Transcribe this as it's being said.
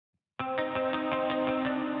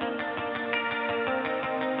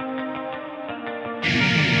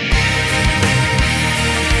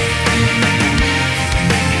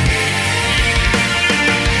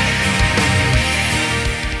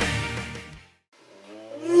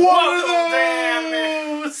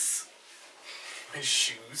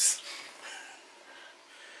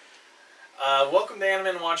welcome to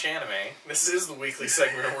Animen Watch Anime. This is the weekly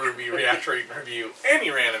segment where we react, rate, and review any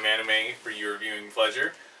random anime for your viewing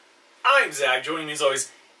pleasure. I'm Zach. Joining me as always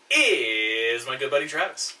is my good buddy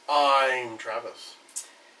Travis. I'm Travis.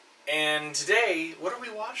 And today, what are we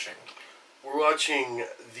watching? We're watching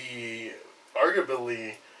the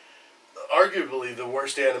arguably the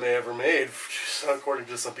worst anime ever made, according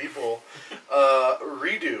to some people,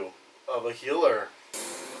 redo of a healer.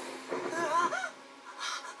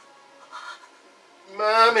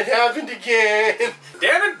 Mom, it happened again!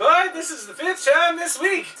 Damn it, bud! This is the 5th time this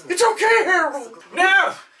week! It's okay, Harold!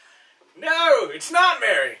 No! No, it's not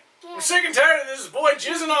Mary! I'm sick and tired of this boy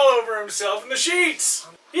jizzing all over himself in the sheets!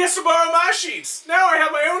 He has to borrow my sheets! Now I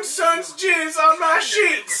have my own son's jizz on my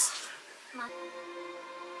sheets!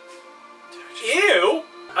 Ew!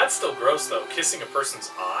 That's still gross though, kissing a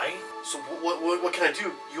person's eye. So what can I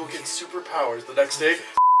do? You'll get superpowers the next day.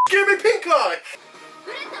 Give me pink eye!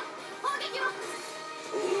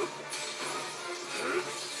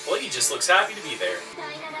 Well, he just looks happy to be there.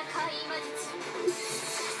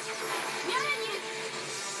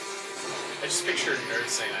 I just pictured nerds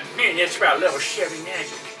saying that. Man, that's about level Chevy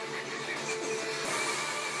magic.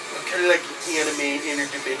 I'm kind of like an anime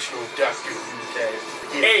interdimensional Doctor Who type.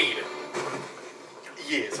 Yeah. Aid!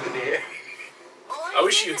 Yes, an aid. I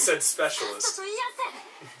wish you had said specialist.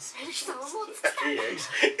 AIDS.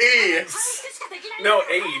 No,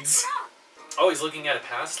 AIDS. Oh, he's looking at a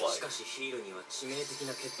past life.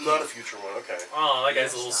 Not a future one, okay. Oh, that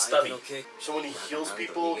guy's a little stubby. So when he heals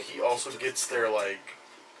people, he also gets their, like,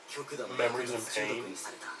 memories and pain.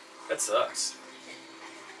 That sucks.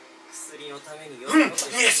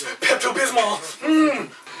 Yes, Pepto-Bismol!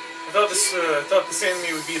 I thought this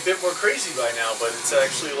anime would be a bit more crazy by now, but it's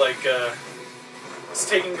actually like, it's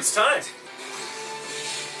taking its time.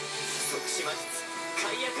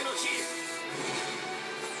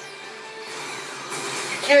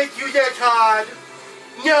 You can't do that, Todd!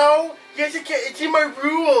 No! Yes, I can't. It's in my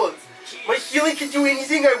rules! My healing can do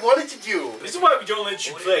anything I want it to do! This is why we don't let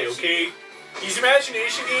you play, okay? These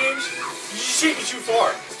imagination games, you just take it too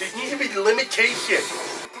far. There needs to be limitation.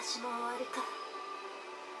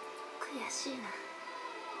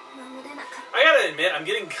 I gotta admit, I'm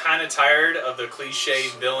getting kind of tired of the cliche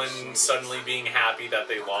villain suddenly being happy that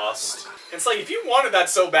they lost. It's like, if you wanted that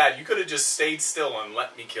so bad, you could have just stayed still and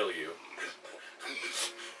let me kill you.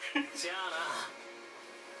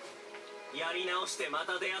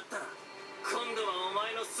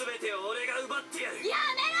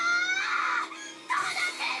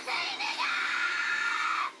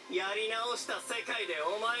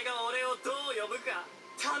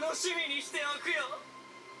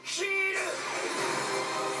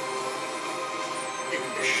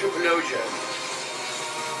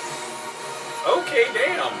 Okay,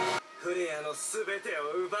 damn.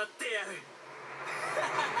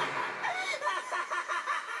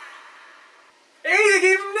 Hey, they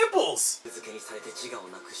gave him nipples!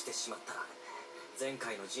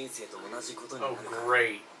 Oh,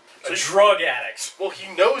 great. A drug addict. Well, he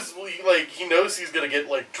knows, he knows he's gonna get,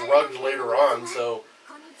 like, drugged later on, so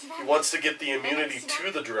he wants to get the immunity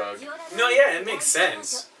to the drug. No, yeah, it makes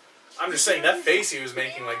sense. I'm just saying, that face he was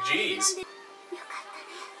making, like, geez.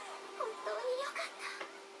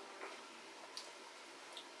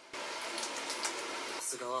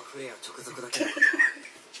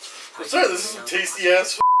 I'm sorry, this is some tasty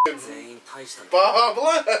ass Baja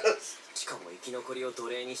Blast!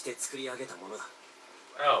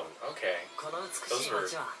 Oh, okay. Those were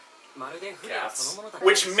cats.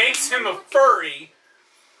 Which makes him a furry,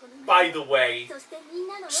 by the way.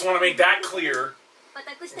 Just want to make that clear,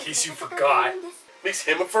 in case you forgot. Makes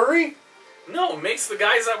him a furry? No, it makes the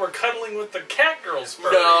guys that were cuddling with the cat girls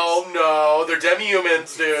furries. No, they're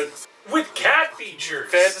demi-humans, dude. With cat features.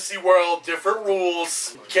 Fantasy world, different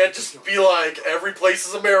rules. You can't just be like, every place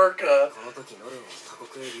is America.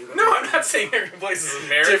 No, I'm not saying every place is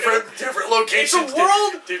America. Different locations. It's a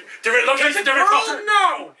world. Different locations, different culture.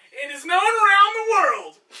 No, it is known around the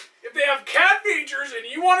world. If they have cat features and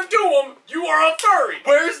you want to do them, you are a furry.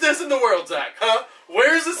 Where is this in the world, Zach? Huh?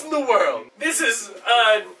 Where is this in the world? This is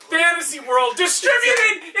a fantasy world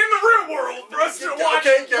distributed in the real world for us to watch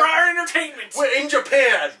for our entertainment. We're in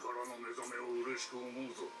Japan.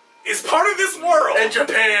 Is part of this world. And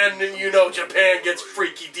Japan, you know, Japan gets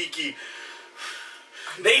freaky deaky.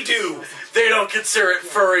 They do. They don't consider it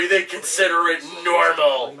furry, they consider it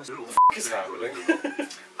normal. What the f is happening?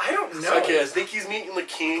 I don't know. Okay, I think he's meeting the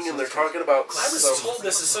king and they're talking about I was told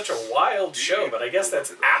this is such a wild show, but I guess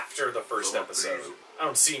that's after the first episode. I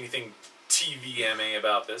don't see anything TVMA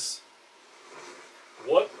about this.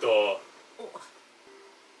 What the?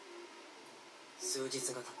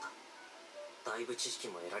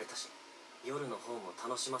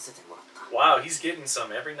 Wow, he's getting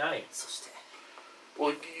some every night.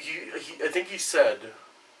 Well, I think he said,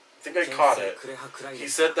 I think I caught it. He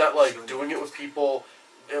said that like doing it with people,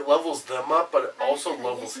 it levels them up, but it also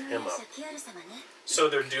levels him up. So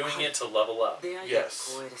they're doing it to level up.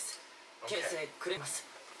 Yes. Okay.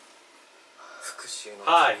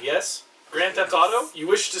 Hi, yes? Grand Theft Auto? You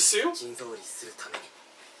wish to sue?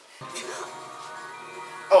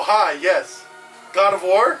 Oh, hi, yes. God of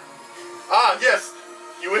War? Ah, yes.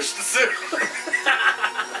 You wish to sue.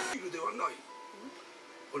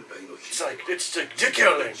 It's like, it's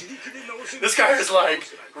ridiculous. This guy is like,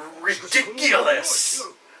 ridiculous.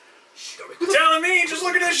 Telling me, just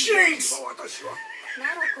look at his sheets!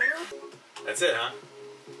 That's it, huh?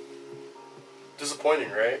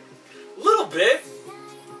 Disappointing, right? A little bit.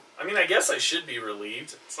 I mean, I guess I should be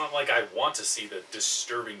relieved. It's not like I want to see the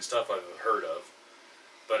disturbing stuff I've heard of.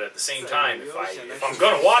 But at the same time, if I'm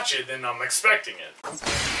gonna watch it, then I'm expecting it.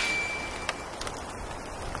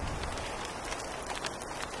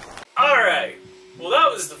 Alright. Well, that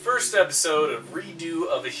was the first episode of Redo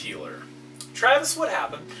of a Healer. Travis, what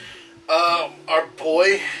happened? Our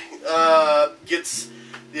boy gets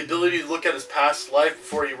the ability to look at his past life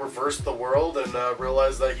before he reversed the world and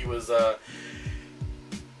realized that he was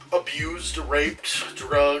abused, raped,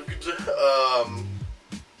 drugged,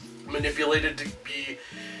 manipulated to be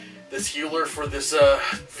this healer for this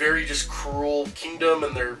very just cruel kingdom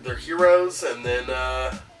and their heroes, and then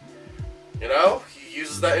you know, he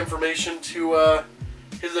uses that information to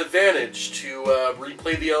his advantage to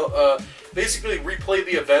replay the basically replay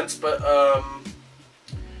the events, but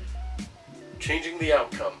changing the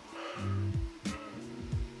outcome.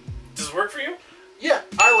 Does it work for you? Yeah,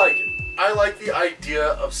 I like it. I like the idea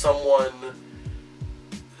of someone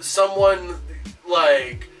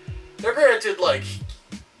like, they're granted, like,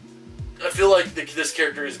 I feel like this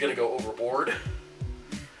character is gonna go overboard.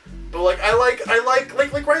 But like, I like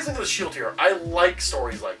Rising of the Shield Hero. I like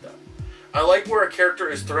stories like that. I like where a character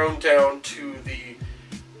is thrown down to the,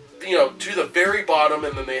 you know, to the very bottom,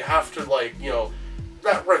 and then they have to, like, you know,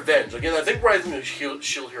 that revenge. Again, I think Rising of the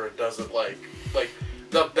Shield Hero does it like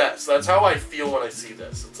the best. That's how I feel when I see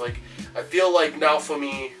this. It's like, I feel like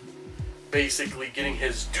Naofumi basically getting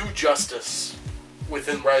his due justice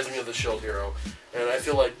within Rising of the Shield Hero, and I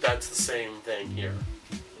feel like that's the same thing here.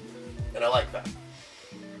 And I like that.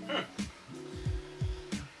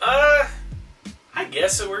 I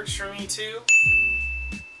guess it works for me too.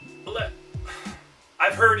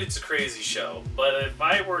 I've heard it's a crazy show, but if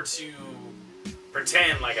I were to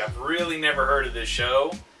pretend like I've really never heard of this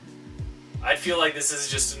show, I'd feel like this is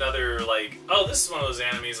just another, like, oh, this is one of those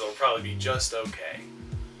animes that'll probably be just okay.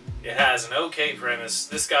 It has an okay premise.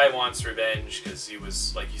 This guy wants revenge because he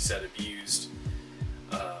was, like you said, abused.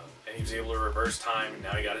 And he was able to reverse time, and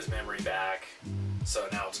now he got his memory back. So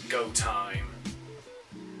now it's go time.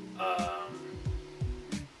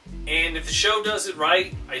 And if the show does it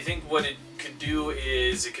right, I think what it could do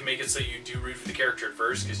is it can make it so you do root for the character at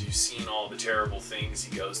first because you've seen all the terrible things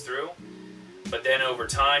he goes through. But then over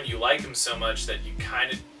time, you like him so much that you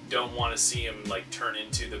kind of don't want to see him like turn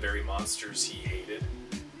into the very monsters he hated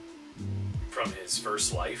from his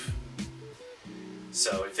first life.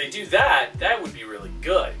 So if they do that, that would be really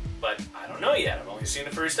good. But I don't know yet. I've only seen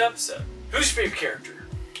the first episode. Who's your favorite character?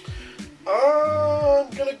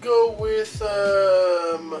 I'm gonna go with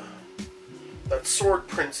that sword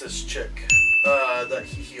princess chick that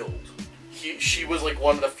he healed. She was like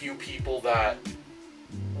one of the few people that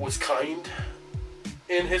was kind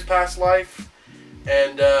in his past life,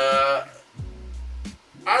 and I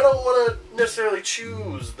don't want to necessarily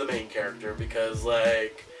choose the main character because,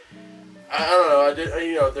 like, I don't know.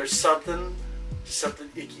 You know, there's something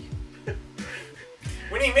icky.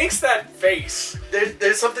 When he makes that face,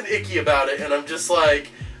 there's something icky about it, and I'm just like,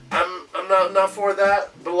 I'm not for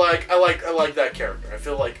that. But like, I like that character. I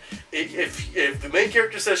feel like if the main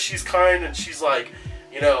character says she's kind and she's like,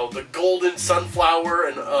 you know, the golden sunflower,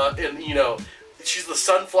 and you know, she's the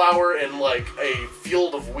sunflower in like a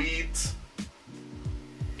field of weeds.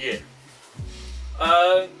 Yeah.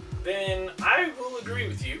 Then I will agree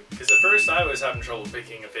with you, because at first I was having trouble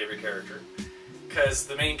picking a favorite character. Because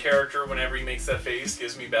the main character, whenever he makes that face,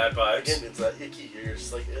 gives me bad vibes. Again, it's that icky. You're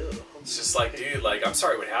just like, ew. It's just like, dude, like, I'm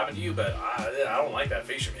sorry what happened to you, but I don't like that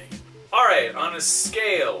face you're making. Alright, on a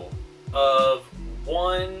scale of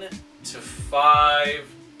 1 to 5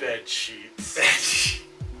 bed sheets.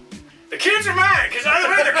 The kids are mine, because either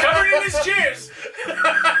way they're covered in his jizz.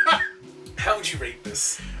 How would you rate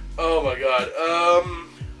this? Oh my god.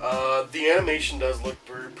 The animation does look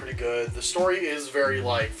pretty good. The story is very,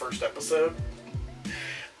 like, first episode.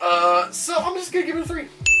 So I'm just gonna give it a 3.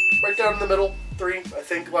 Right down in the middle, 3. I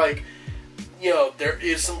think, like, you know, there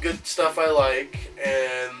is some good stuff I like,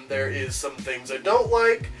 and there is some things I don't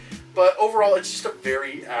like, but overall, it's just a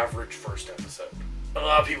very average first episode. A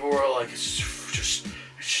lot of people were like, it's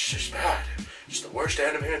just bad. It's the worst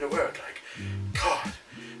anime in the world. Like, God,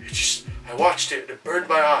 I watched it and it burned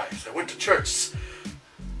my eyes. I went to church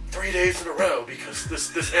 3 days in a row because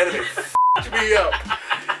this anime f***ed me up.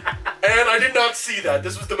 And I did not see that.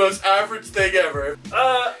 This was the most average thing ever.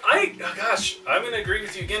 Gosh, I'm gonna agree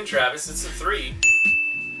with you again, Travis. It's a 3.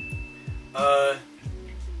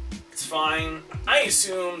 It's fine. I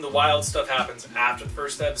assume the wild stuff happens after the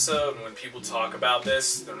first episode, and when people talk about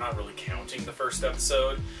this, they're not really counting the first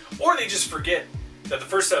episode. Or they just forget that the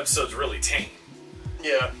first episode's really tame.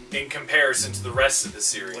 Yeah. In comparison to the rest of the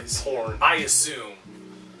series. Like porn. I assume.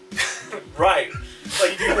 Right.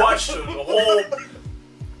 Like, if you watched a whole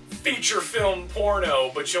feature film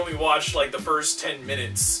porno, but you only watched, like, the first 10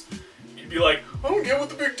 minutes, you'd be like, I don't get what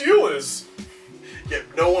the big deal is. Yeah,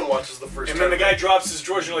 no one watches the first. And then the guy drops his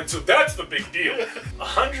drawers, and you're like, so that's the big deal.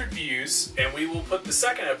 100 views, and we will put the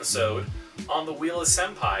second episode on the Wheel of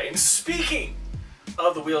Senpai. And speaking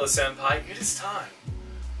of the Wheel of Senpai, it is time,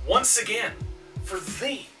 once again, for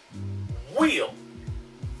the Wheel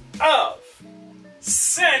of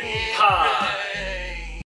Senpai.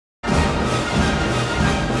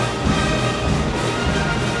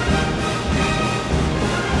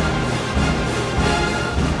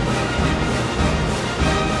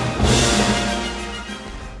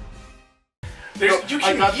 You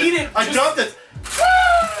can eat it. I got this. Woo!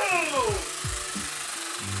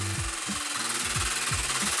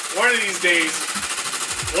 One of these days,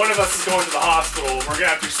 one of us is going to the hospital. And we're gonna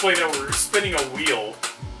have to explain that we're spinning a wheel.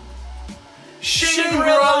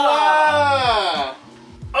 Shangri-La!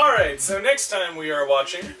 Alright, so next time we are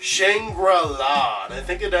watching Shangri-La. And I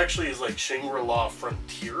think it actually is like Shangri-La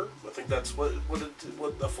Frontier. I think that's what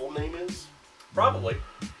the full name is. Probably.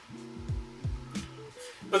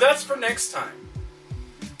 But that's for next time.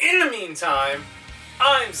 In the meantime,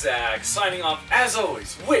 I'm Zach, signing off as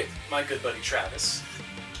always with my good buddy Travis.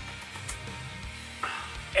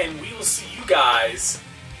 And we will see you guys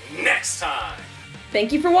next time.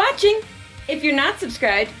 Thank you for watching. If you're not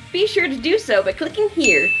subscribed, be sure to do so by clicking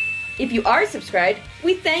here. If you are subscribed,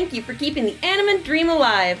 we thank you for keeping the Animen dream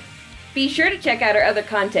alive. Be sure to check out our other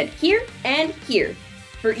content here and here.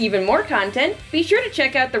 For even more content, be sure to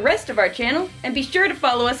check out the rest of our channel, and be sure to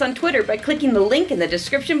follow us on Twitter by clicking the link in the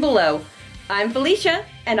description below. I'm Felicia,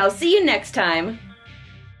 and I'll see you next time.